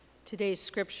Today's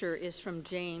scripture is from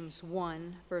James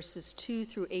 1, verses 2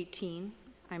 through 18.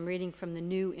 I'm reading from the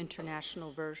New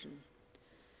International Version.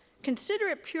 Consider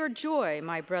it pure joy,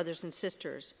 my brothers and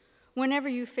sisters, whenever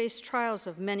you face trials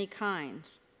of many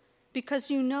kinds,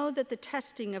 because you know that the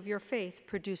testing of your faith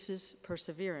produces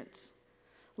perseverance.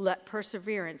 Let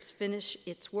perseverance finish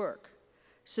its work,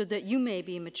 so that you may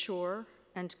be mature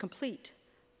and complete,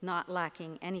 not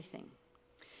lacking anything.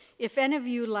 If any of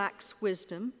you lacks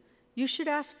wisdom, you should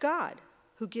ask God,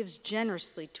 who gives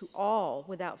generously to all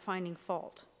without finding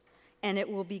fault, and it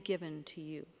will be given to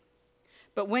you.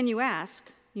 But when you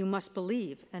ask, you must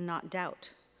believe and not doubt,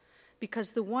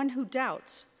 because the one who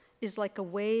doubts is like a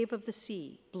wave of the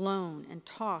sea, blown and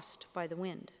tossed by the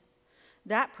wind.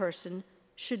 That person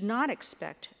should not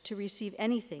expect to receive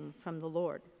anything from the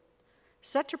Lord.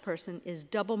 Such a person is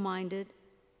double-minded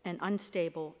and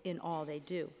unstable in all they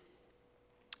do.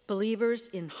 Believers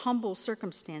in humble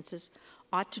circumstances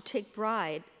ought to take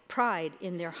pride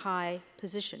in their high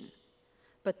position,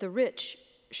 but the rich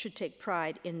should take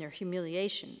pride in their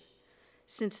humiliation,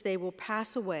 since they will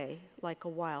pass away like a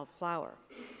wild flower.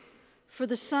 For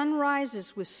the sun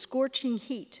rises with scorching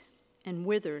heat and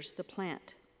withers the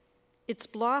plant. Its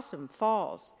blossom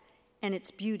falls, and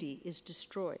its beauty is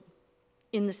destroyed.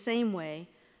 In the same way,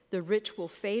 the rich will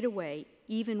fade away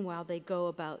even while they go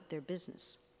about their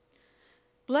business.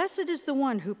 Blessed is the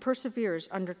one who perseveres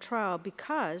under trial,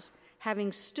 because,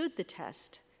 having stood the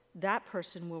test, that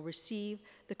person will receive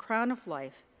the crown of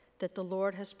life that the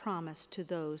Lord has promised to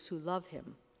those who love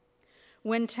him.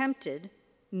 When tempted,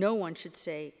 no one should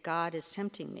say, God is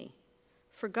tempting me.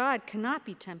 For God cannot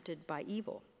be tempted by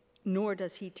evil, nor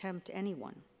does he tempt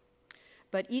anyone.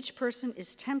 But each person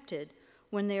is tempted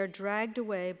when they are dragged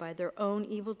away by their own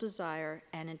evil desire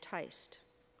and enticed.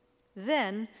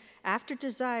 Then, after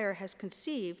desire has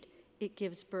conceived, it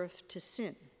gives birth to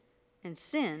sin. And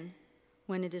sin,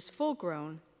 when it is full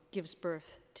grown, gives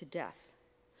birth to death.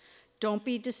 Don't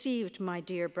be deceived, my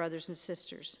dear brothers and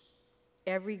sisters.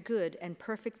 Every good and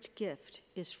perfect gift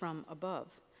is from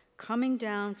above, coming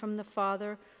down from the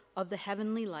Father of the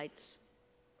heavenly lights,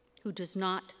 who does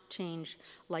not change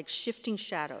like shifting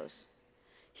shadows.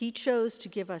 He chose to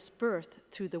give us birth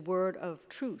through the word of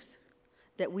truth,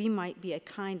 that we might be a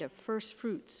kind of first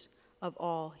fruits of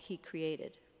all he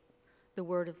created. The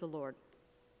word of the Lord.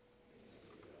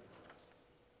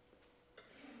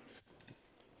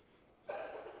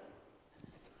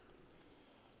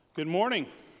 Good morning.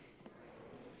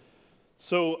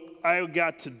 So I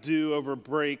got to do over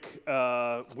break,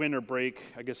 winter break,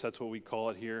 I guess that's what we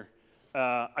call it here.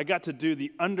 I got to do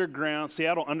the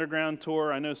Seattle Underground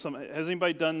tour. I know has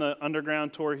anybody done the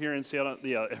Underground tour here in Seattle?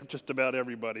 Yeah, just about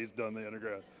everybody's done the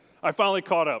Underground. I finally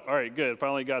caught up. All right, good.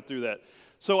 Finally got through that.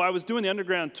 So I was doing the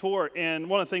Underground tour, and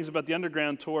one of the things about the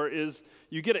Underground tour is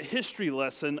you get a history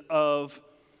lesson of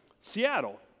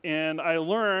Seattle. And I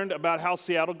learned about how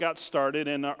Seattle got started,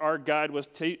 and our guide was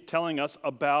telling us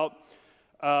about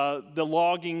the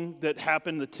logging that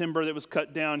happened, the timber that was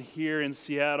cut down here in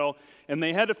Seattle, and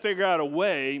they had to figure out a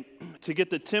way to get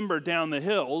the timber down the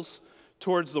hills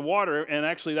towards the water, and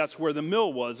actually that's where the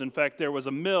mill was. In fact, there was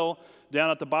a mill down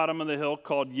at the bottom of the hill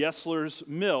called Yesler's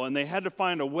Mill, and they had to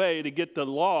find a way to get the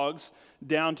logs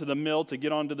down to the mill to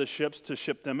get onto the ships to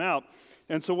ship them out.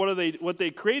 And so what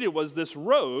they created was this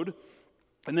road,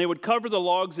 and they would cover the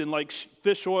logs in like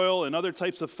fish oil and other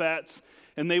types of fats,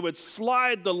 and they would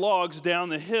slide the logs down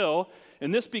the hill,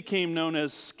 and this became known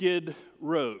as Skid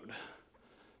Road.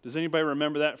 Does anybody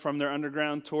remember that from their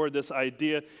Underground tour, this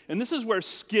idea? And this is where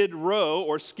Skid Row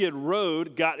or Skid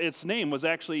Road got its name, was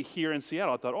actually here in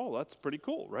Seattle. I thought, oh, that's pretty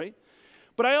cool, right?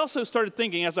 But I also started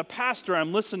thinking, as a pastor,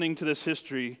 I'm listening to this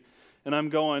history, and I'm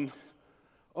going,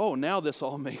 oh, now this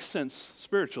all makes sense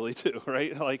spiritually too,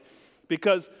 right?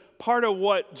 Because part of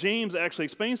what James actually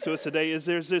explains to us today is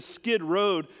there's this skid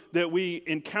road that we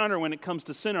encounter when it comes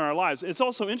to sin in our lives. It's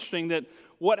also interesting that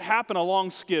what happened along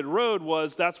Skid Road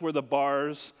was that's where the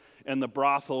bars and the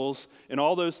brothels and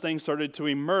all those things started to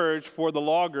emerge for the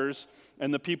loggers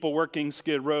and the people working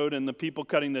Skid Road and the people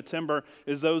cutting the timber.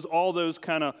 Is all those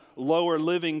kind of lower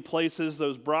living places,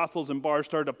 those brothels and bars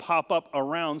started to pop up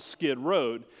around Skid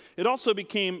Road. It also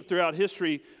became throughout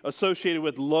history associated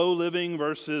with low living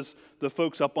versus the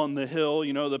folks up on the hill.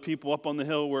 You know, the people up on the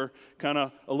hill were kind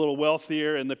of a little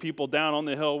wealthier, and the people down on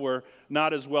the hill were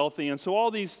not as wealthy. And so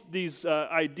all these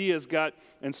ideas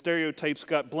and stereotypes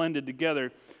got blended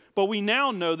together. But we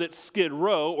now know that Skid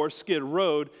Row or Skid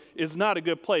Road is not a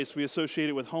good place. We associate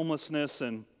it with homelessness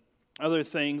and other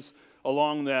things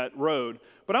along that road.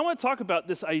 But I want to talk about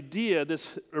this idea, this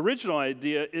original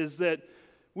idea, is that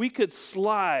we could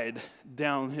slide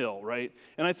downhill, right?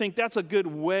 And I think that's a good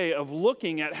way of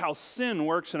looking at how sin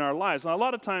works in our lives. Now, a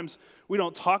lot of times we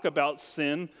don't talk about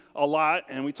sin a lot,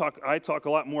 and I talk a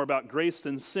lot more about grace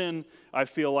than sin, I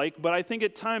feel like. But I think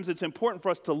at times it's important for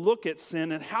us to look at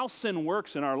sin and how sin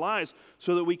works in our lives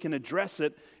so that we can address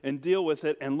it and deal with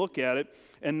it and look at it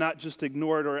and not just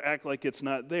ignore it or act like it's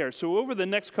not there. So over the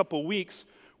next couple weeks,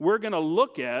 we're going to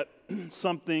look at we're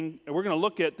going to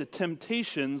look at the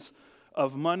temptations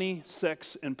of money,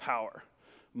 sex, and power.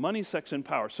 Money, sex, and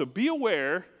power. So be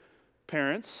aware,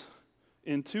 parents,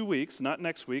 in 2 weeks, not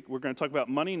next week, we're going to talk about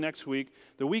money next week.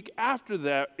 The week after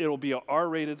that, it'll be an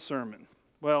R-rated sermon.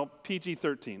 Well,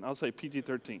 PG-13. I'll say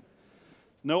PG-13.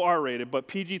 No R-rated, but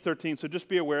PG-13. So just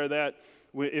be aware of that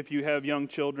if you have young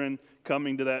children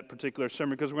coming to that particular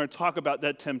sermon, because we're going to talk about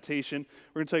that temptation.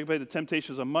 We're going to talk about the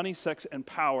temptations of money, sex, and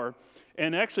power.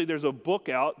 And actually, there's a book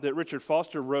out that Richard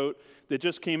Foster wrote that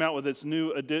just came out with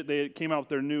they came out with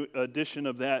their new edition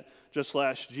of that just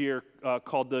last year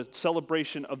called The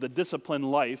Celebration of the Disciplined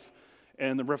Life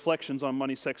and the Reflections on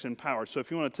Money, Sex, and Power. So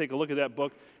if you want to take a look at that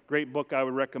book, great book I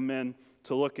would recommend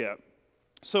to look at.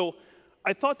 So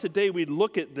I thought today we'd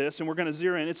look at this, and we're going to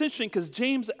zero in. It's interesting because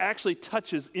James actually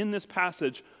touches in this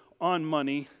passage on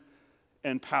money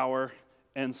and power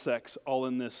and sex all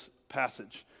in this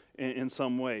passage in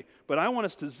some way. But I want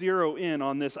us to zero in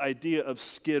on this idea of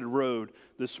skid road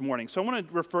this morning. So I want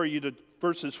to refer you to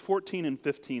verses 14 and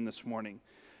 15 this morning.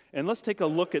 And let's take a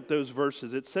look at those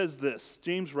verses. It says this,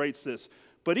 James writes this,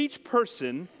 "But each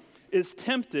person is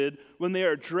tempted when they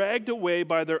are dragged away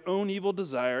by their own evil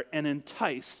desire and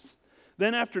enticed.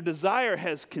 Then after desire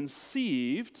has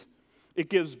conceived, it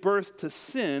gives birth to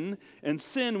sin, and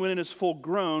sin, when it is full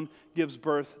grown, gives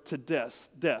birth to death."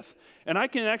 And I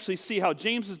can actually see how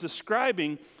James is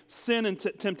describing sin and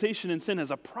temptation and sin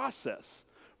as a process,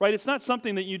 right? It's not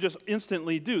something that you just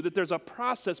instantly do, that there's a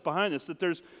process behind this, that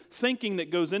there's thinking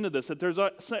that goes into this, that there's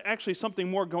actually something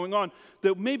more going on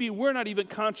that maybe we're not even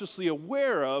consciously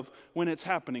aware of when it's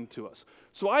happening to us.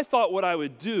 So I thought what I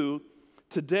would do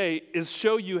today is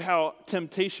show you how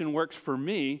temptation works for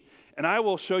me, and I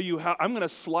will show you how I'm going to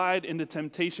slide into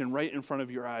temptation right in front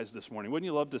of your eyes this morning. Wouldn't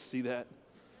you love to see that?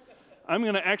 I'm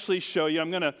going to actually show you, I'm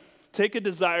going to take a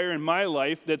desire in my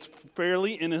life that's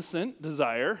fairly innocent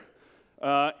desire,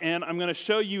 and I'm going to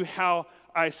show you how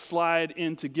I slide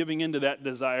into giving into that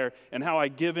desire and how I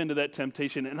give into that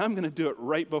temptation, and I'm going to do it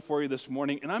right before you this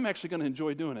morning, and I'm actually going to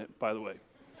enjoy doing it, by the way.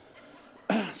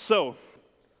 So,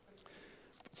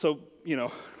 you know,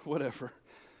 whatever.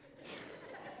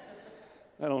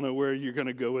 I don't know where you're going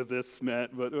to go with this,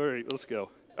 Matt, but all right, let's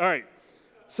go. All right.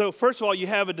 So first of all, you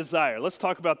have a desire. Let's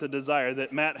talk about the desire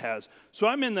that Matt has. So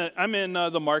I'm in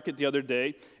the market the other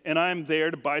day, and I'm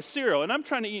there to buy cereal, and I'm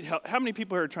trying to eat. How many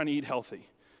people here are trying to eat healthy?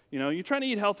 You know, you're trying to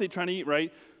eat healthy, trying to eat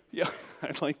right. Yeah,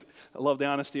 I love the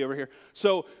honesty over here.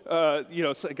 So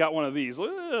so I got one of these.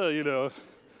 So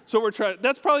we're trying.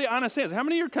 That's probably honest answer. How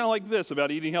many of you are kind of like this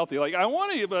about eating healthy? Like, I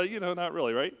want to eat, but not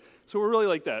really, right? So we're really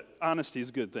like that. Honesty is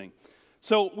a good thing.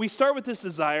 So we start with this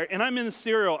desire, and I'm in the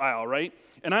cereal aisle, right?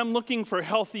 And I'm looking for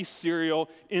healthy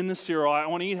cereal in the cereal aisle. I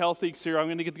want to eat healthy cereal. I'm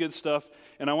going to get the good stuff,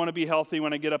 and I want to be healthy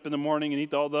when I get up in the morning and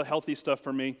eat all the healthy stuff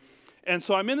for me. And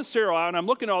so I'm in the cereal aisle, and I'm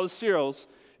looking at all the cereals,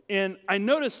 and I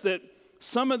noticed that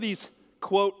some of these,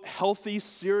 quote, healthy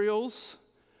cereals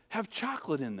have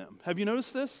chocolate in them. Have you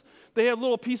noticed this? They have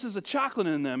little pieces of chocolate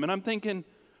in them, and I'm thinking,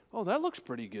 oh, that looks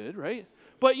pretty good, right?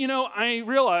 But, I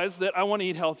realize that I want to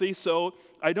eat healthy, so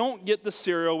I don't get the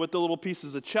cereal with the little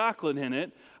pieces of chocolate in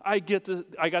it. I got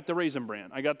the Raisin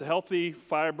Bran. I got the healthy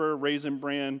fiber Raisin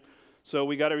Bran, so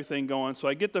we got everything going. So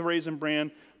I get the Raisin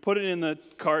Bran, put it in the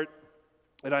cart,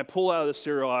 and I pull out of the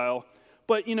cereal aisle.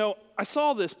 But, I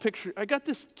saw this picture. I got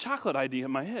this chocolate idea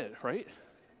in my head, right?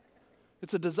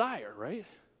 It's a desire, right?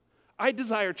 I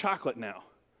desire chocolate now.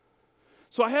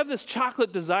 So I have this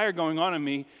chocolate desire going on in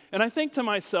me, and I think to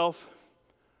myself,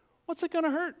 what's it going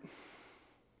to hurt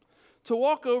to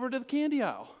walk over to the candy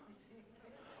aisle?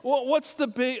 Well, what's the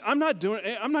big, I'm not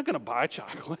going to buy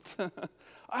chocolate.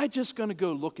 I'm just going to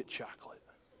go look at chocolate.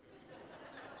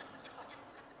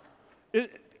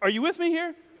 Are you with me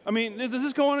here? I mean, does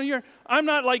this go on here? I'm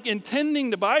not like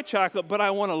intending to buy chocolate, but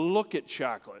I want to look at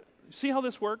chocolate. See how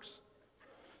this works?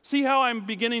 See how I'm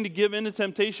beginning to give in to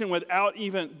temptation without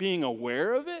even being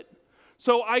aware of it?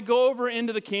 So I go over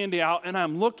into the candy aisle, and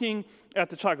I'm looking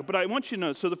at the chocolate. But I want you to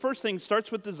know, so the first thing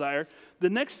starts with desire. The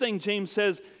next thing James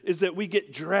says is that we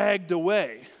get dragged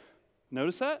away.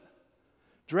 Notice that?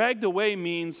 Dragged away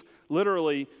means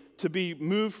literally to be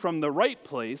moved from the right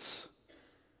place,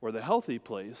 or the healthy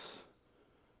place,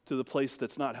 to the place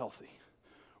that's not healthy.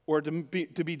 Or to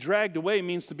be dragged away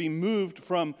means to be moved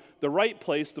from the right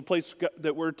place, the place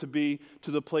that we're to be,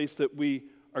 to the place that we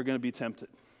are going to be tempted.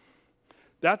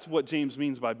 That's what James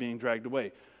means by being dragged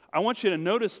away. I want you to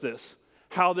notice this,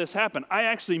 how this happened. I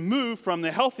actually moved from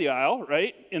the healthy aisle,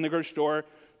 right, in the grocery store,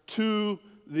 to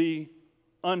the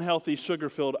unhealthy,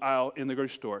 sugar-filled aisle in the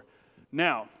grocery store.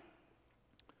 Now,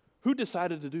 who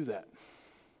decided to do that?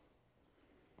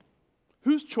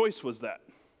 Whose choice was that?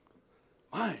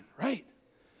 Mine, right?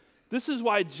 This is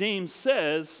why James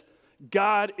says,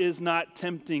 God is not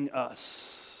tempting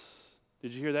us.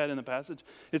 Did you hear that in the passage?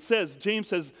 It says, James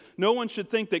says, no one should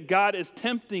think that God is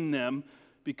tempting them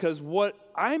because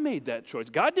I made that choice.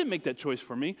 God didn't make that choice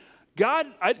for me. God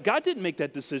didn't make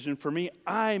that decision for me.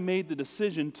 I made the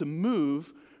decision to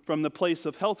move from the place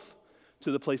of health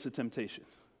to the place of temptation.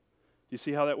 You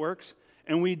see how that works?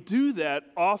 And we do that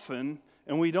often,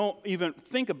 and we don't even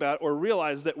think about or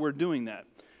realize that we're doing that.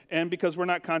 And because we're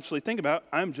not consciously thinking about it,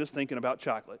 I'm just thinking about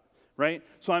chocolate, right?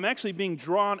 So I'm actually being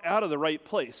drawn out of the right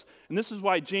place. And this is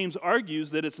why James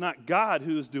argues that it's not God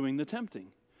who is doing the tempting.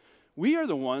 We are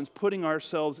the ones putting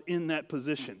ourselves in that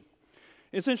position.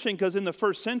 It's interesting because in the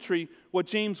first century, what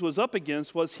James was up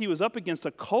against was he was up against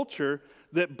a culture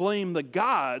that blamed the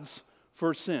gods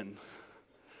for sin.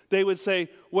 They would say,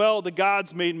 well, the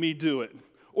gods made me do it.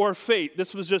 Or fate.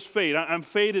 This was just fate. I'm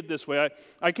fated this way.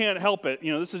 I can't help it.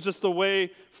 This is just the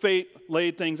way fate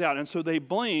laid things out. And so they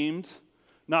blamed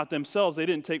not themselves. They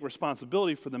didn't take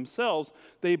responsibility for themselves.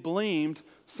 They blamed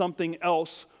something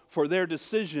else for their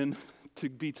decision to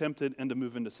be tempted and to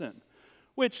move into sin.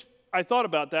 Which, I thought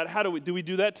about that. How do we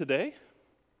do that today?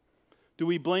 Do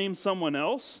we blame someone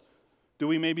else? Do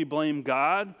we maybe blame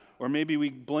God? Or maybe we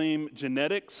blame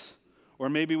genetics? Or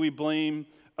maybe we blame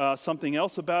something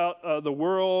else about the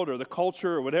world or the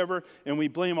culture or whatever, and we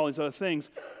blame all these other things.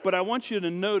 But I want you to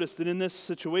notice that in this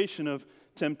situation of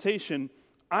temptation,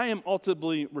 I am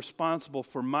ultimately responsible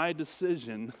for my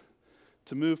decision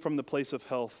to move from the place of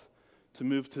health to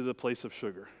move to the place of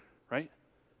sugar, right?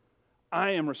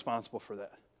 I am responsible for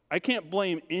that. I can't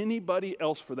blame anybody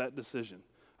else for that decision.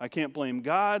 I can't blame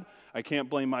God. I can't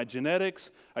blame my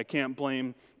genetics. I can't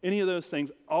blame any of those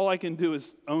things. All I can do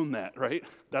is own that, right?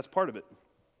 That's part of it.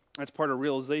 That's part of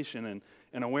realization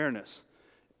and awareness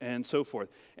and so forth.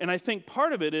 And I think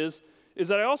part of it is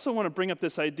that I also want to bring up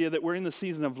this idea that we're in the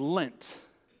season of Lent.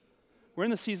 We're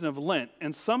in the season of Lent,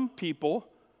 and some people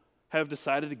have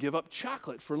decided to give up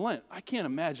chocolate for Lent. I can't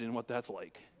imagine what that's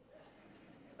like.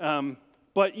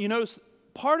 But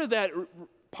part of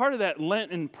that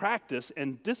Lenten practice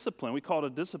and discipline, we call it a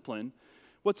discipline,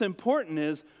 what's important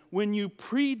is when you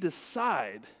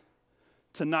pre-decide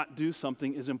to not do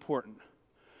something is important.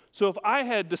 So if I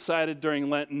had decided during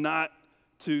Lent not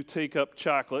to take up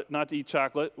chocolate, not to eat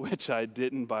chocolate, which I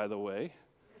didn't, by the way,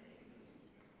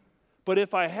 but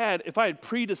if I had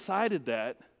pre-decided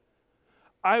that,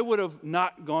 I would have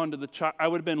not gone to the chocolate. I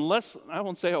would have been less, I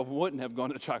won't say I wouldn't have gone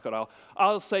to the chocolate aisle.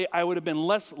 I'll say I would have been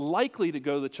less likely to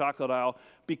go to the chocolate aisle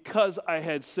because I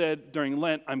had said during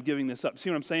Lent, I'm giving this up. See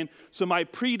what I'm saying? So my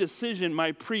pre-decision,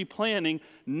 my pre-planning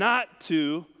not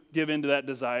to give into that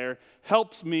desire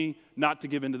helps me not to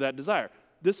give into that desire.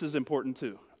 This is important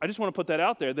too. I just want to put that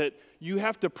out there that you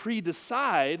have to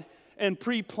pre-decide and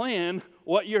pre-plan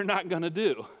what you're not going to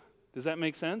do. Does that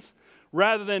make sense?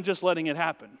 Rather than just letting it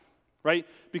happen, right?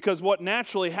 Because what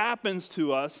naturally happens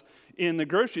to us in the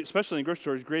grocery, especially in the grocery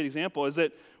store, is a great example, is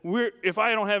that if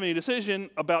I don't have any decision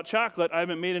about chocolate, I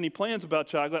haven't made any plans about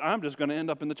chocolate, I'm just going to end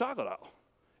up in the chocolate aisle.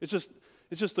 It's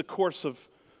just the course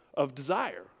of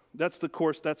desire. That's the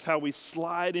course, that's how we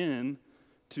slide in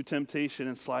to temptation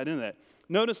and slide into that.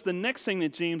 Notice the next thing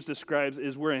that James describes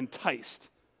is we're enticed.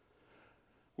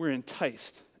 We're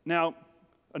enticed. Now,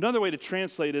 another way to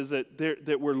translate is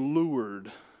that we're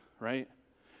lured, right?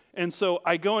 And so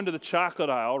I go into the chocolate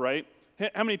aisle, right?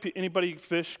 Anybody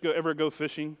ever go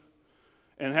fishing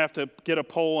and have to get a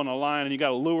pole and a line and you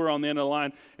got a lure on the end of the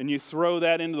line and you throw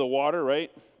that into the water,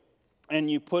 right? And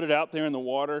you put it out there in the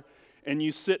water and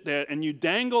you sit there and you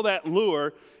dangle that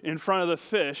lure in front of the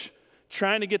fish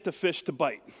trying to get the fish to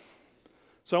bite.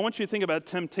 So I want you to think about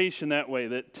temptation that way,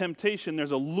 that temptation,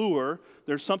 there's a lure,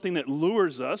 there's something that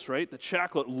lures us, right? The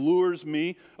chocolate lures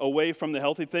me away from the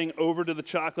healthy thing over to the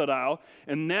chocolate aisle,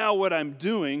 and now what I'm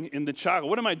doing in the chocolate,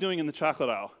 what am I doing in the chocolate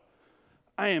aisle?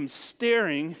 I am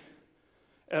staring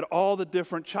at all the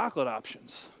different chocolate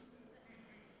options.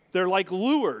 They're like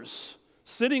lures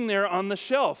sitting there on the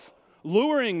shelf,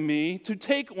 luring me to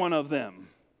take one of them,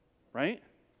 right?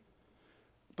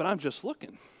 But I'm just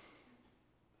looking,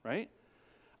 right?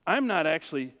 I haven't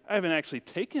actually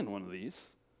taken one of these.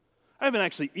 I haven't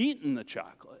actually eaten the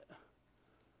chocolate.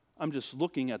 I'm just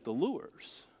looking at the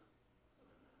lures.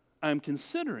 I'm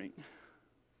considering.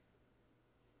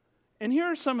 And here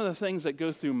are some of the things that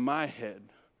go through my head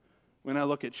when I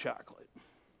look at chocolate.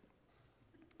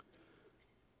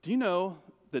 Do you know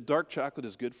that dark chocolate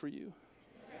is good for you?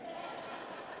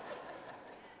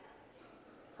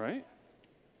 Right?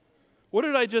 What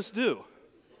did I just do?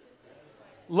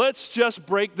 Let's just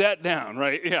break that down,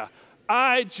 right? Yeah.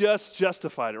 I just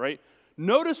justified it, right?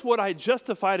 Notice what I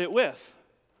justified it with.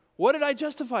 What did I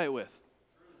justify it with?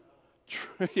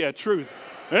 Yeah, truth.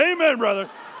 Amen, brother.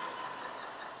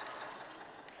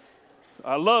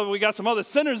 I love we got some other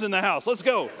sinners in the house. Let's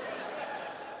go.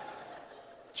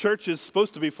 Church is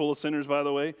supposed to be full of sinners, by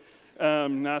the way,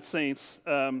 not saints.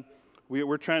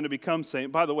 We're trying to become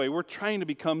saints. By the way, we're trying to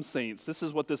become saints. This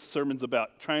is what this sermon's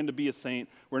about, trying to be a saint.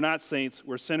 We're not saints.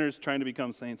 We're sinners trying to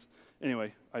become saints.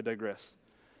 Anyway, I digress.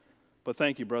 But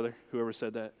thank you, brother, whoever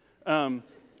said that.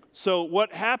 So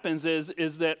what happens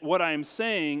is that what I'm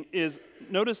saying is,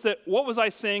 notice that what was I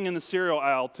saying in the cereal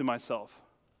aisle to myself?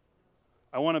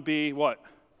 I want to be what?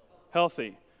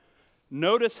 Healthy.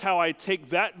 Notice how I take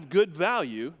that good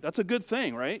value, that's a good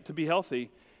thing, right? To be healthy,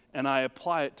 and I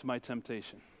apply it to my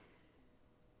temptation.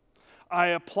 I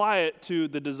apply it to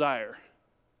the desire.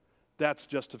 That's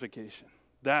justification.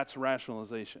 That's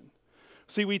rationalization.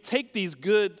 See, we take these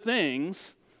good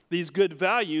things, these good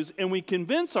values, and we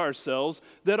convince ourselves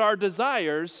that our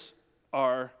desires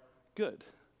are good,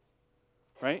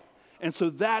 right? And so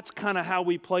that's kind of how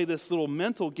we play this little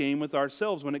mental game with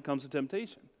ourselves when it comes to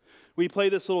temptation. We play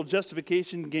this little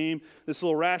justification game, this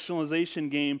little rationalization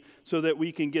game so that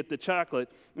we can get the chocolate.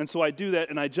 And so I do that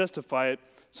and I justify it.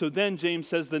 So then James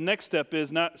says the next step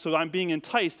is not, so I'm being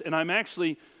enticed and I'm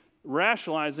actually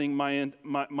rationalizing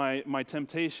my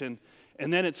temptation,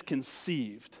 and then it's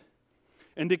conceived.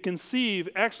 And to conceive,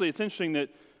 actually it's interesting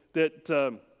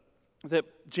that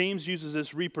James uses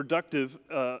this reproductive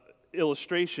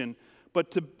illustration,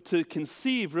 but to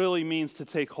conceive really means to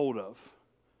take hold of.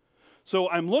 So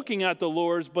I'm looking at the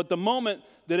lures, but the moment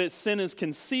that sin is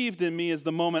conceived in me is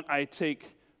the moment I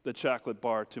take the chocolate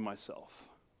bar to myself.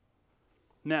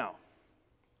 Now,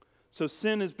 so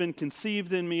sin has been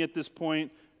conceived in me at this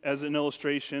point as an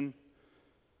illustration.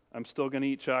 I'm still going to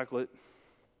eat chocolate.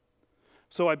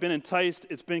 So I've been enticed,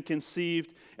 it's been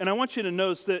conceived. And I want you to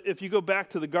notice that if you go back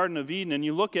to the Garden of Eden and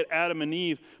you look at Adam and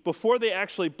Eve, before they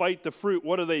actually bite the fruit,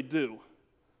 what do?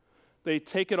 They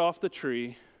take it off the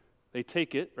tree, they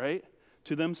take it, right,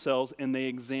 to themselves, and they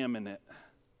examine it,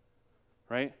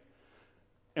 right?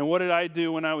 And what did I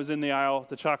do when I was in the aisle,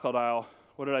 the chocolate aisle?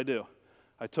 What did I do?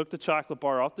 I took the chocolate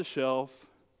bar off the shelf,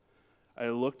 I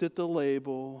looked at the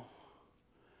label,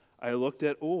 I looked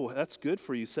at, oh, that's good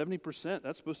for you, 70%,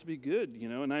 that's supposed to be good, you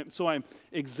know, and so I'm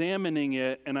examining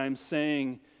it, and I'm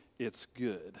saying, it's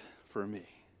good for me,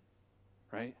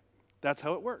 right? That's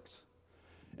how it works.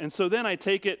 And so then I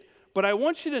take it, but I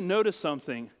want you to notice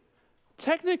something.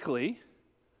 Technically,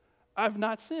 I've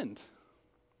not sinned,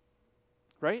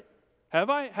 right?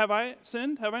 Have I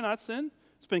sinned? Have I not sinned?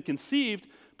 It's been conceived,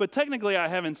 but technically I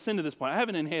haven't sinned at this point. I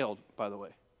haven't inhaled, by the way.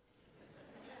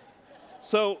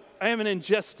 So I haven't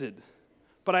ingested,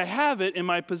 but I have it in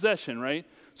my possession, right?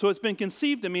 So it's been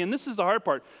conceived in me, and this is the hard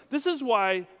part. This is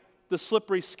why the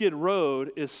slippery skid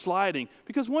road is sliding,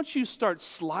 because once you start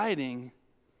sliding,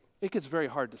 it gets very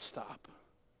hard to stop.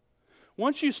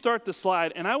 Once you start the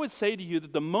slide, and I would say to you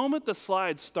that the moment the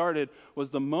slide started was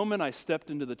the moment I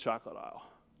stepped into the chocolate aisle,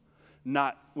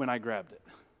 not when I grabbed it.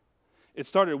 It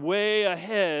started way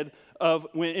ahead of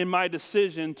in my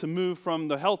decision to move from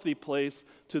the healthy place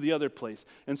to the other place.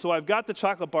 And so I've got the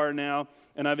chocolate bar now,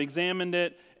 and I've examined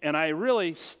it, and I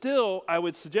really still, I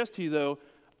would suggest to you though,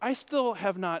 I still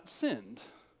have not sinned,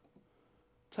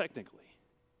 technically.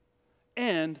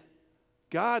 And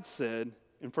God said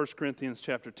in 1 Corinthians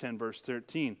chapter 10, verse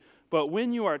 13, but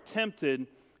when you are tempted,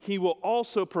 he will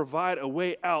also provide a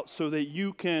way out so that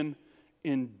you can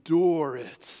endure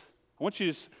it.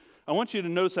 I want you to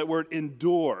notice that word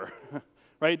endure,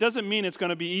 right? It doesn't mean it's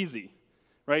going to be easy,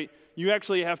 right? You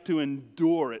actually have to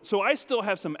endure it. So I still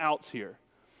have some outs here.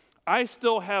 I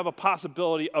still have a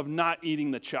possibility of not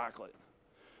eating the chocolate.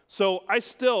 So I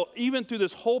still, even through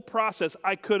this whole process,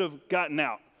 I could have gotten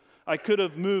out. I could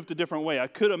have moved a different way. I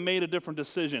could have made a different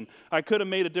decision. I could have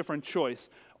made a different choice.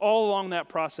 All along that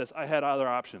process, I had other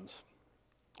options.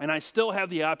 And I still have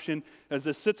the option, as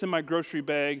this sits in my grocery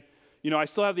bag, you know, I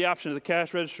still have the option of the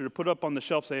cash register to put up on the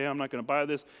shelf, say, hey, I'm not going to buy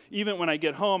this. Even when I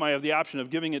get home, I have the option of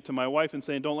giving it to my wife and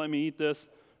saying, don't let me eat this,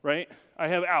 right? I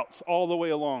have outs all the way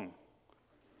along.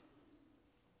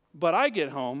 But I get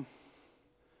home,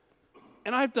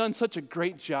 and I've done such a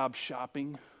great job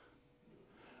shopping.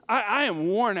 I am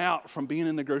worn out from being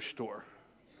in the grocery store.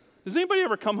 Does anybody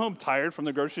ever come home tired from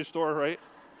the grocery store, right?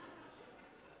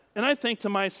 And I think to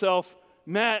myself,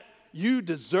 Matt, you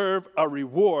deserve a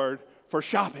reward for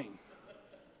shopping.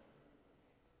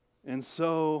 And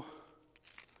so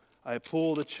I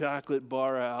pull the chocolate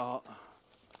bar out,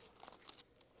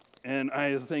 and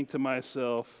I think to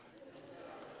myself,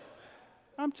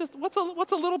 what's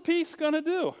a little piece gonna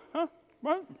do? Huh?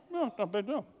 What? No, not big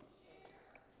deal.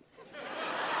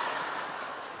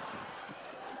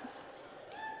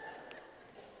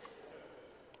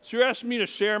 So you're asking me to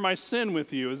share my sin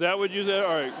with you. Is that what you said?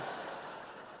 All right.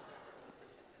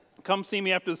 Come see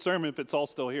me after the sermon if it's all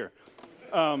still here.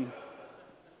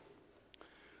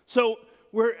 So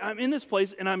I'm in this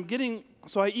place, and I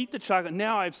eat the chocolate.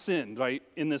 Now I've sinned, right,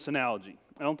 in this analogy.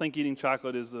 I don't think eating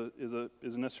chocolate is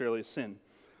necessarily a sin.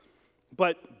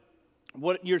 But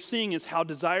what you're seeing is how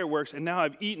desire works, and now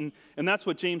I've eaten, and that's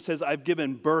what James says, I've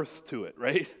given birth to it,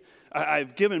 right?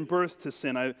 I've given birth to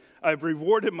sin. I've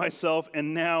rewarded myself,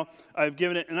 and now I've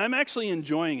given it, and I'm actually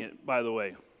enjoying it, by the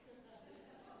way.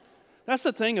 That's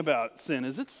the thing about sin,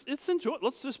 is it's enjoy.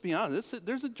 Let's just be honest.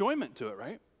 There's enjoyment to it,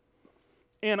 right?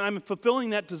 And I'm fulfilling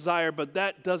that desire, but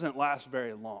that doesn't last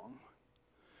very long.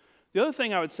 The other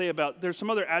thing I would say there's some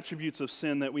other attributes of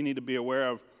sin that we need to be aware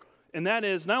of, and that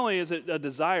is, not only is it a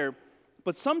desire,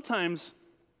 but sometimes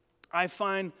I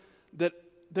find that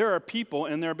there are people,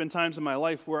 and there have been times in my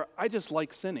life where I just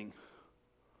like sinning.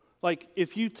 Like,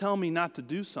 if you tell me not to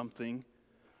do something,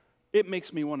 it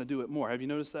makes me want to do it more. Have you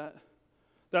noticed that?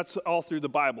 That's all through the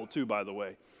Bible, too, by the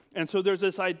way. And so there's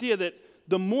this idea that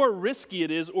the more risky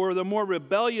it is, or the more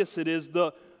rebellious it is,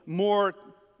 the more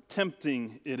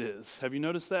tempting it is. Have you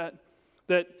noticed that?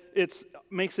 That it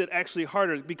makes it actually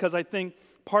harder, because I think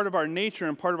part of our nature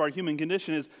and part of our human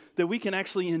condition is that we can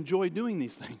actually enjoy doing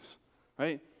these things,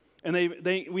 right? And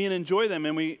we enjoy them,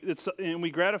 and we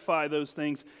gratify those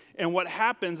things. And what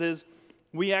happens is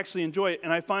we actually enjoy it.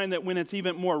 And I find that when it's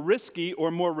even more risky or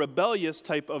more rebellious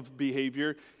type of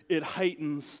behavior, it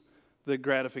heightens the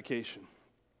gratification.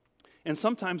 And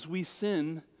sometimes we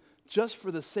sin just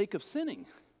for the sake of sinning,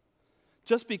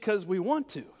 just because we want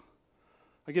to.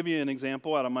 I'll give you an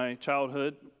example out of my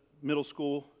childhood, middle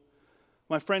school.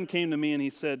 My friend came to me and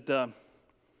he said,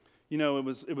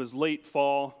 it was late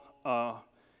fall,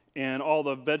 and all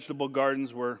the vegetable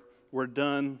gardens were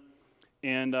done,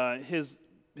 and his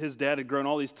dad had grown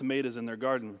all these tomatoes in their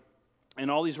garden, and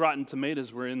all these rotten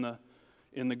tomatoes were in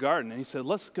the garden. And he said,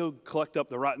 let's go collect up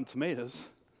the rotten tomatoes,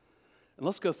 and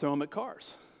let's go throw them at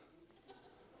cars.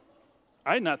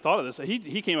 I had not thought of this.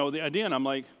 He came up with the idea, and I'm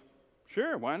like,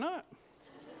 sure, why not?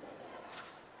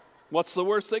 What's the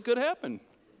worst that could happen?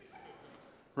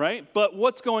 Right? But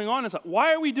what's going on is,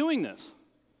 why are we doing this?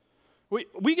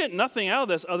 We get nothing out of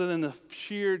this other than the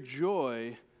sheer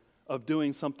joy of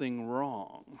doing something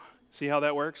wrong. See how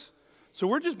that works? So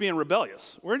we're just being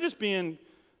rebellious. We're just being,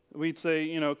 we'd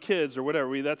say, kids or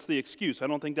whatever. That's the excuse. I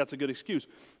don't think that's a good excuse.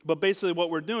 But basically what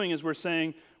we're doing is we're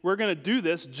saying, we're going to do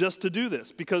this just to do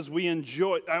this because we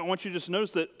enjoy. I want you to just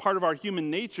notice that part of our human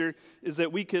nature is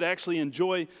that we could actually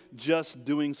enjoy just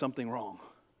doing something wrong.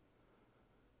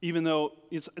 Even though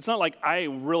it's not like I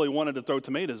really wanted to throw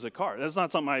tomatoes at a car. That's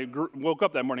not something I woke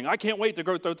up that morning. I can't wait to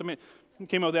go throw tomatoes.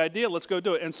 Came up with the idea, let's go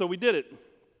do it. And so we did it,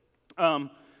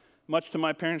 much to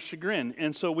my parents' chagrin.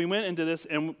 And so we went into this,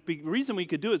 and the reason we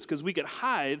could do it is because we could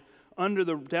hide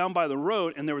down by the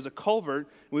road, and there was a culvert.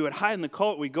 We would hide in the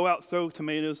culvert. We'd go out, throw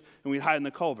tomatoes, and we'd hide in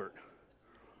the culvert.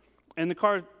 And the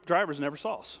car drivers never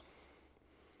saw us.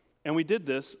 And we did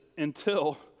this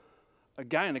until a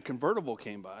guy in a convertible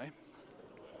came by.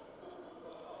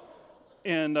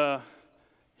 And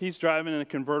he's driving in a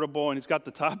convertible, and he's got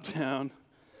the top down.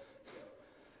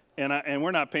 And we're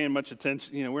not paying much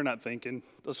attention. We're not thinking.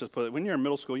 Let's just put it. When you're in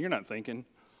middle school, you're not thinking.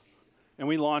 And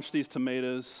we launch these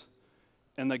tomatoes,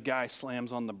 and the guy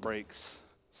slams on the brakes.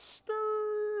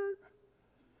 Stir!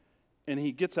 And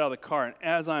he gets out of the car, and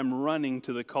as I'm running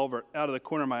to the culvert, out of the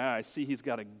corner of my eye, I see he's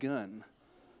got a gun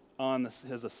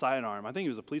as a sidearm. I think he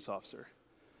was a police officer.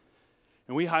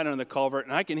 And we hide under the culvert,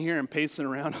 and I can hear him pacing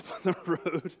around up on the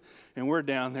road, and we're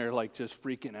down there like just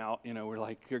freaking out. We're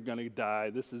like, you're going to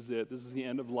die. This is it. This is the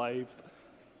end of life.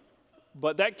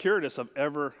 But that cured us of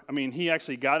he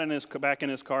actually got back in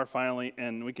his car finally,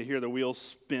 and we could hear the wheels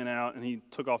spin out, and he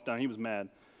took off down. He was mad.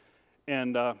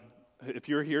 And if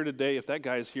you're here today, if that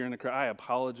guy is here in the crowd, I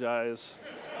apologize.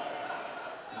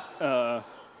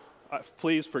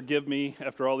 Please forgive me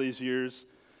after all these years.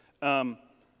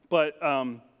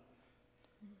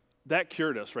 That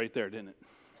cured us right there, didn't it?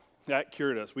 That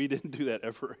cured us. We didn't do that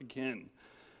ever again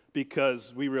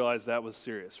because we realized that was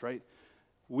serious, right?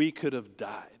 we could have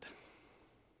died.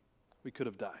 We could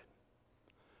have died.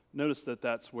 Notice that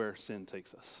that's where sin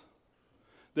takes us.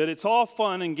 That it's all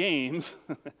fun and games,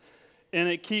 and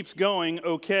it keeps going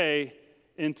okay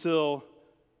until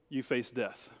you face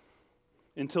death,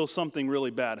 until something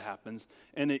really bad happens,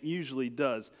 and it usually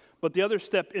does. But the other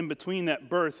step in between that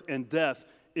birth and death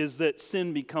is that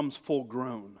sin becomes full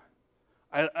grown.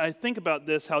 I think about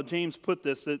this, how James put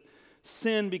this, that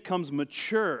sin becomes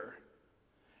mature.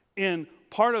 And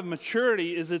part of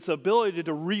maturity is its ability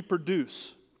to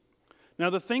reproduce. Now,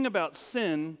 the thing about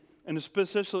sin, and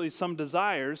especially some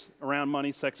desires around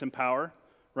money, sex, and power,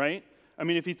 right? I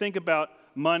mean, if you think about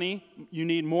money, you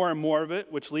need more and more of it,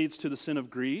 which leads to the sin of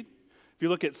greed. If you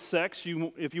look at sex,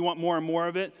 if you want more and more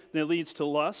of it, then it leads to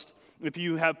lust. If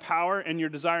you have power and you're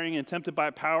desiring and tempted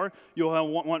by power, you'll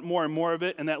want more and more of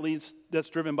it, and that's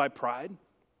driven by pride.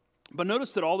 But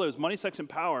notice that all those, money, sex, and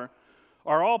power,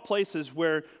 are all places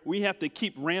where we have to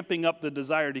keep ramping up the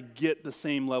desire to get the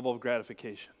same level of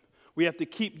gratification. We have to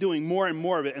keep doing more and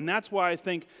more of it. And that's why I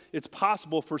think it's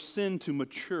possible for sin to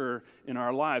mature in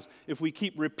our lives. If we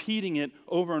keep repeating it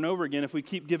over and over again, if we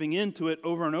keep giving into it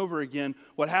over and over again,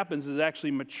 what happens is it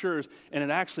actually matures, and it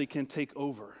actually can take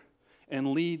over and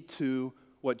lead to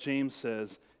what James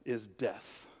says is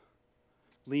death.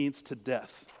 Leads to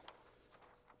death.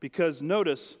 Because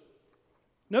notice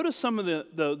some of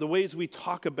the ways we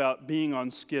talk about being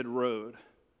on Skid Road.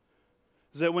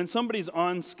 Is that when somebody's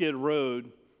on Skid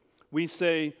Road, we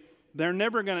say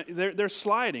they're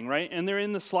sliding, right? And they're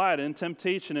in the slide in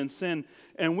temptation and sin.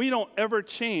 And we don't ever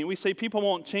change. We say people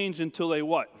won't change until they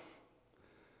what?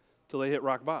 Until they hit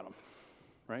rock bottom,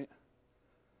 right?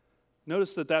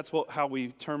 Notice that that's how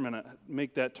we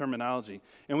make that terminology.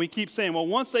 And we keep saying, well,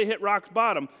 once they hit rock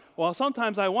bottom, well,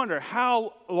 sometimes I wonder,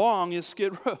 how long is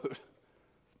Skid Road?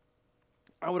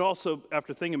 I would also,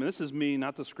 after thinking, this is me,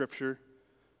 not the scripture,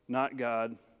 not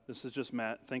God. This is just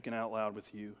Matt thinking out loud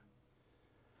with you.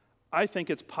 I think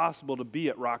it's possible to be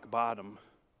at rock bottom,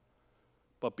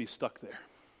 but be stuck there.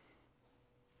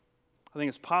 I think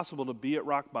it's possible to be at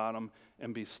rock bottom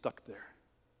and be stuck there.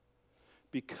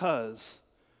 Because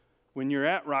when you're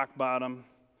at rock bottom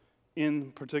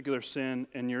in particular sin,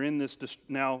 and you're in this,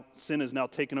 now sin is now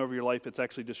taken over your life, it's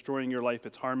actually destroying your life,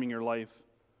 it's harming your life,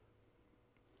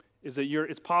 is that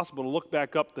it's possible to look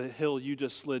back up the hill you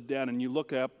just slid down, and you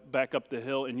look back up the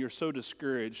hill and you're so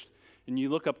discouraged, and you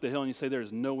look up the hill and you say,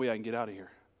 there's no way I can get out of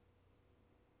here.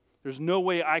 There's no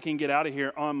way I can get out of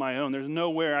here on my own. There's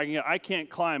nowhere I can't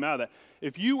climb out of that.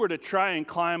 If you were to try and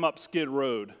climb up Skid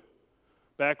Road,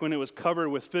 back when it was covered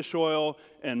with fish oil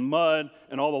and mud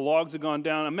and all the logs had gone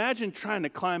down, imagine trying to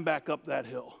climb back up that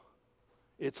hill.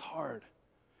 It's hard.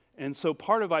 And so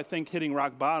part of, I think, hitting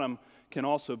rock bottom can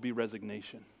also be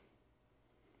resignation.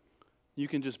 You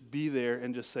can just be there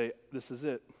and just say, this is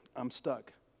it. I'm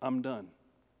stuck. I'm done.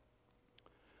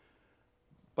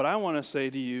 But I want to say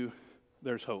to you,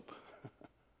 there's hope.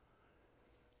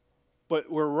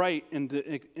 But we're right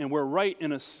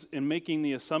in making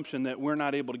the assumption that we're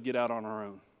not able to get out on our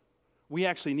own. We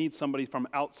actually need somebody from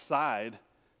outside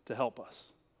to help us.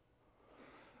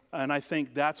 And I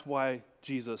think that's why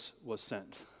Jesus was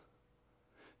sent.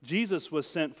 Jesus was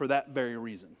sent for that very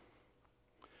reason.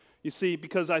 You see,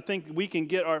 because I think we can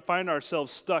find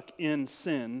ourselves stuck in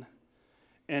sin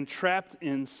and trapped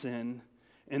in sin,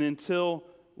 and until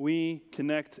we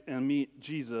connect and meet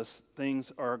Jesus,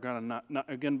 things are going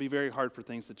to be very hard for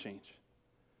things to change.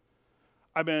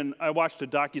 I watched a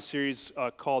docuseries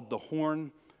called The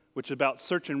Horn, which is about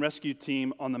search and rescue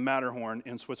team on the Matterhorn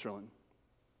in Switzerland.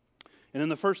 And in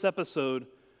the first episode,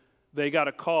 they got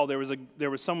a call. There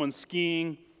was someone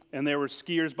skiing, and there were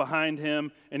skiers behind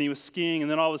him, and he was skiing, and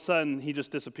then all of a sudden, he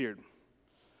just disappeared.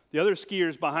 The other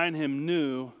skiers behind him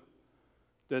knew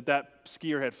that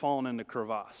skier had fallen in the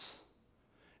crevasse.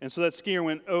 And so that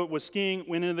skier was skiing,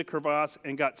 went into the crevasse,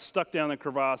 and got stuck down the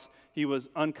crevasse. He was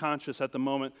unconscious at the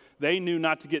moment. They knew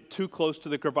not to get too close to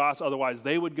the crevasse, otherwise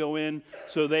they would go in,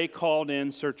 so they called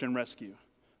in search and rescue.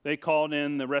 They called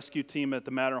in the rescue team at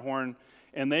the Matterhorn,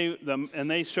 and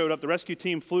they showed up. The rescue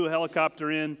team flew a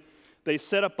helicopter in. They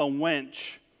set up a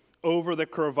winch over the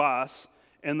crevasse,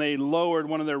 and they lowered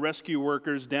one of their rescue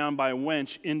workers down by a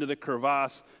winch into the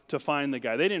crevasse to find the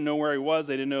guy. They didn't know where he was.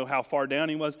 They didn't know how far down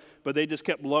he was, but they just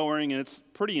kept lowering, and it's a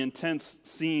pretty intense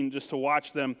scene just to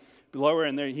watch them lower,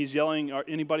 and he's yelling,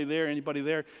 anybody there, anybody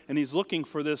there? And he's looking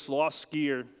for this lost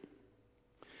skier.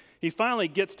 He finally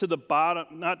gets to the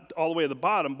bottom, not all the way to the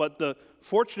bottom, but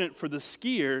fortunate for the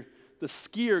skier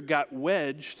got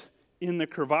wedged in the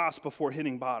crevasse before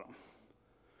hitting bottom.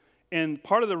 And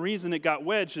part of the reason it got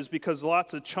wedged is because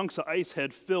lots of chunks of ice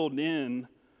had filled in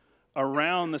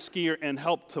around the skier and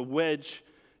helped to wedge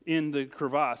in the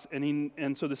crevasse.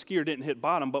 And so the skier didn't hit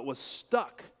bottom, but was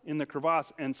stuck in the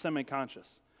crevasse and semi-conscious.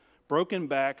 Broken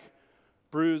back,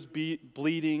 bruised,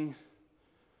 bleeding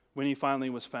when he finally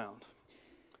was found.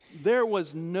 There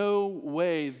was no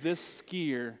way this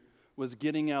skier was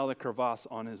getting out of the crevasse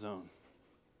on his own.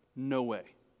 No way.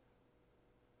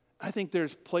 I think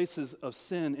there's places of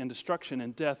sin and destruction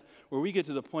and death where we get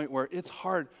to the point where it's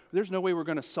hard. There's no way we're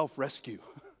going to self-rescue.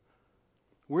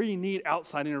 Where you need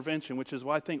outside intervention, which is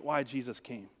why Jesus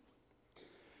came.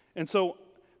 And so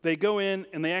they go in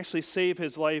and they actually save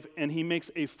his life, and he makes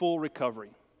a full recovery.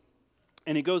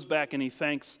 And he goes back and he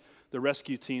thanks the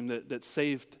rescue team that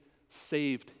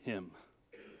saved him.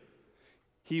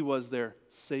 He was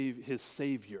his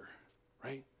savior,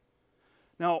 right?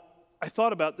 Now, I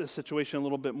thought about this situation a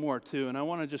little bit more too, and I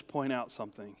want to just point out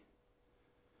something.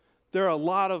 There are a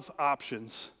lot of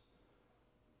options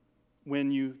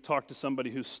when you talk to somebody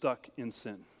who's stuck in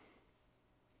sin.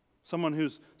 Someone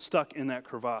who's stuck in that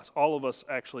crevasse. All of us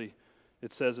actually,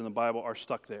 it says in the Bible, are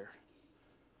stuck there.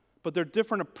 But there are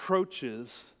different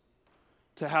approaches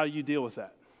to how you deal with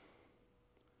that.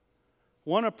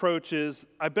 One approach is,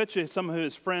 I bet you some of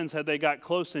his friends, had they got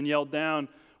close and yelled down,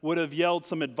 would have yelled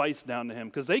some advice down to him,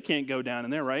 because they can't go down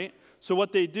in there, right? So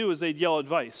what they'd do is they'd yell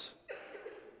advice,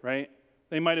 right?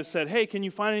 They might have said, hey, can you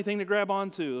find anything to grab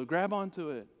onto? Grab onto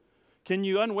it. Can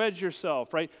you unwedge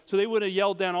yourself, right? So they would have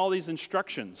yelled down all these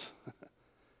instructions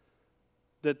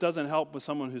that doesn't help with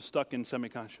someone who's stuck in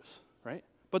semi-conscious, right?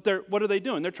 But what are they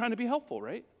doing? They're trying to be helpful,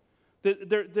 right?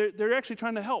 They're actually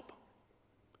trying to help.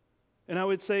 And I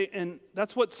would say, and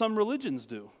that's what some religions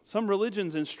do. Some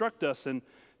religions instruct us and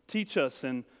teach us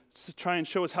and try and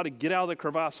show us how to get out of the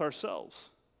crevasse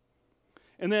ourselves.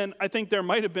 And then I think there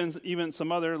might have been even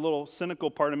some other little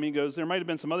cynical part of me goes, there might have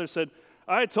been some others said,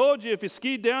 I told you if you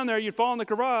skied down there, you'd fall in the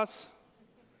crevasse.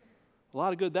 A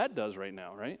lot of good that does right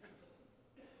now, right?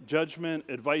 Judgment,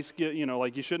 advice,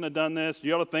 like you shouldn't have done this.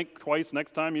 You ought to think twice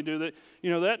next time you do that.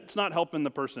 That's not helping the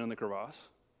person in the crevasse.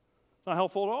 It's not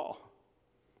helpful at all.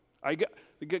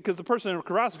 Because the person in the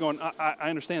crevasse is going, I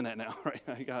understand that now, right?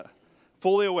 I got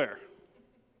fully aware.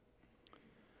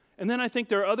 And then I think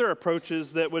there are other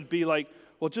approaches that would be like,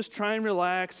 well, just try and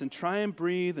relax and try and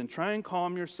breathe and try and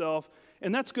calm yourself.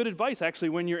 And that's good advice, actually,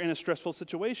 when you're in a stressful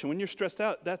situation. When you're stressed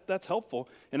out, that's helpful.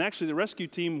 And actually, the rescue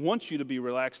team wants you to be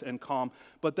relaxed and calm.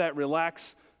 But that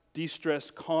relaxed,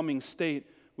 de-stressed, calming state,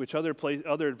 which other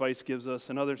advice gives us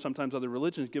and sometimes other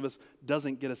religions give us,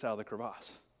 doesn't get us out of the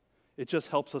crevasse. It just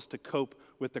helps us to cope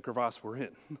with the crevasse we're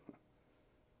in.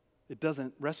 It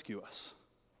doesn't rescue us.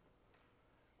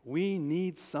 We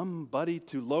need somebody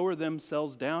to lower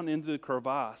themselves down into the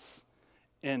crevasse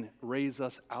and raise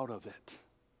us out of it.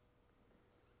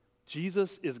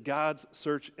 Jesus is God's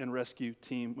search and rescue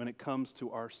team when it comes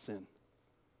to our sin.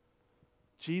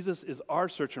 Jesus is our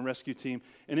search and rescue team.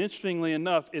 And interestingly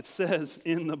enough, it says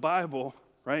in the Bible,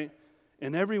 right?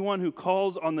 And everyone who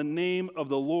calls on the name of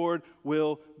the Lord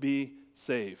will be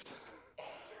saved.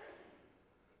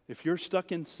 If you're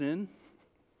stuck in sin,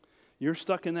 you're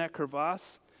stuck in that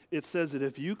crevasse, it says that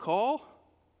if you call,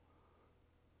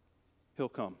 he'll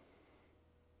come.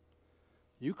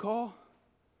 You call,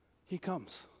 he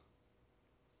comes.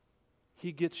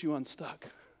 He gets you unstuck.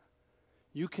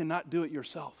 You cannot do it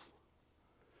yourself.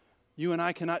 You and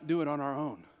I cannot do it on our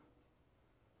own.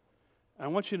 I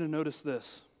want you to notice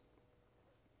this.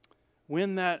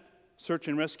 When that search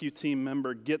and rescue team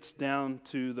member gets down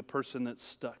to the person that's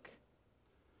stuck,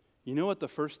 you know what the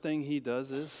first thing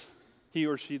he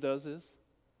or she does is?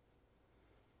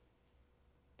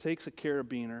 Takes a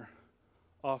carabiner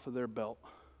off of their belt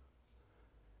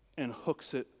and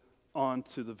hooks it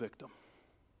onto the victim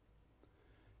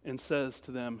and says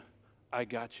to them, I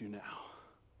got you now.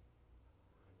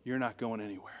 You're not going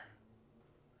anywhere.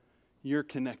 You're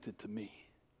connected to me,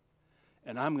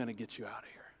 and I'm going to get you out of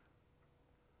here.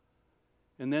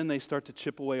 And then they start to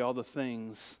chip away all the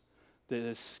things that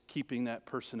is keeping that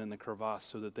person in the crevasse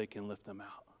so that they can lift them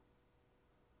out.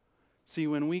 See,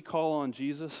 when we call on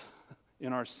Jesus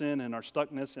in our sin and our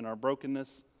stuckness and our brokenness,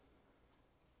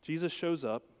 Jesus shows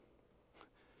up.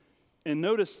 And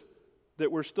notice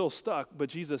that we're still stuck, but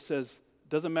Jesus says,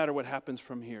 doesn't matter what happens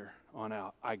from here on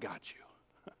out, I got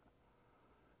you.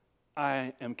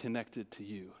 I am connected to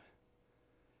you.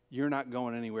 You're not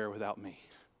going anywhere without me.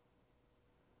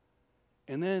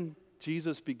 And then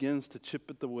Jesus begins to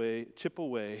chip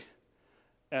away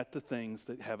at the things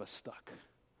that have us stuck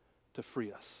to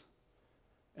free us.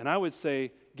 And I would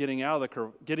say getting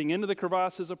into the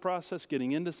crevasse is a process,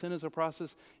 getting into sin is a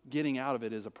process, getting out of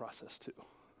it is a process too.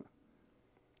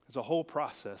 It's a whole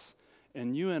process.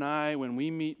 And you and I, when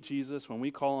we meet Jesus, when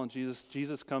we call on Jesus,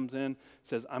 Jesus comes in,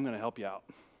 says, I'm going to help you out.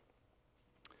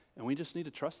 And we just need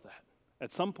to trust that.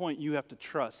 At some point, you have to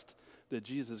trust that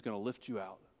Jesus is going to lift you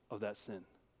out of that sin.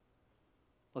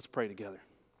 Let's pray together.